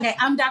Okay,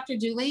 I'm Dr.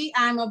 Julie.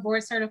 I'm a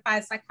board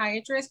certified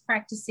psychiatrist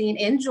practicing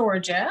in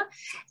Georgia.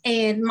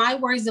 And my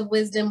words of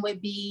wisdom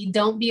would be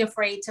don't be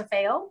afraid to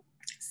fail.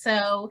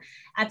 So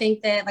I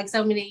think that like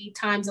so many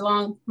times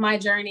along my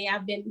journey,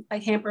 I've been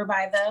like hampered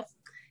by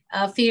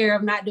the fear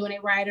of not doing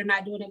it right or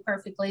not doing it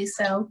perfectly.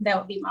 So that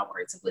would be my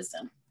words of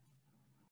wisdom.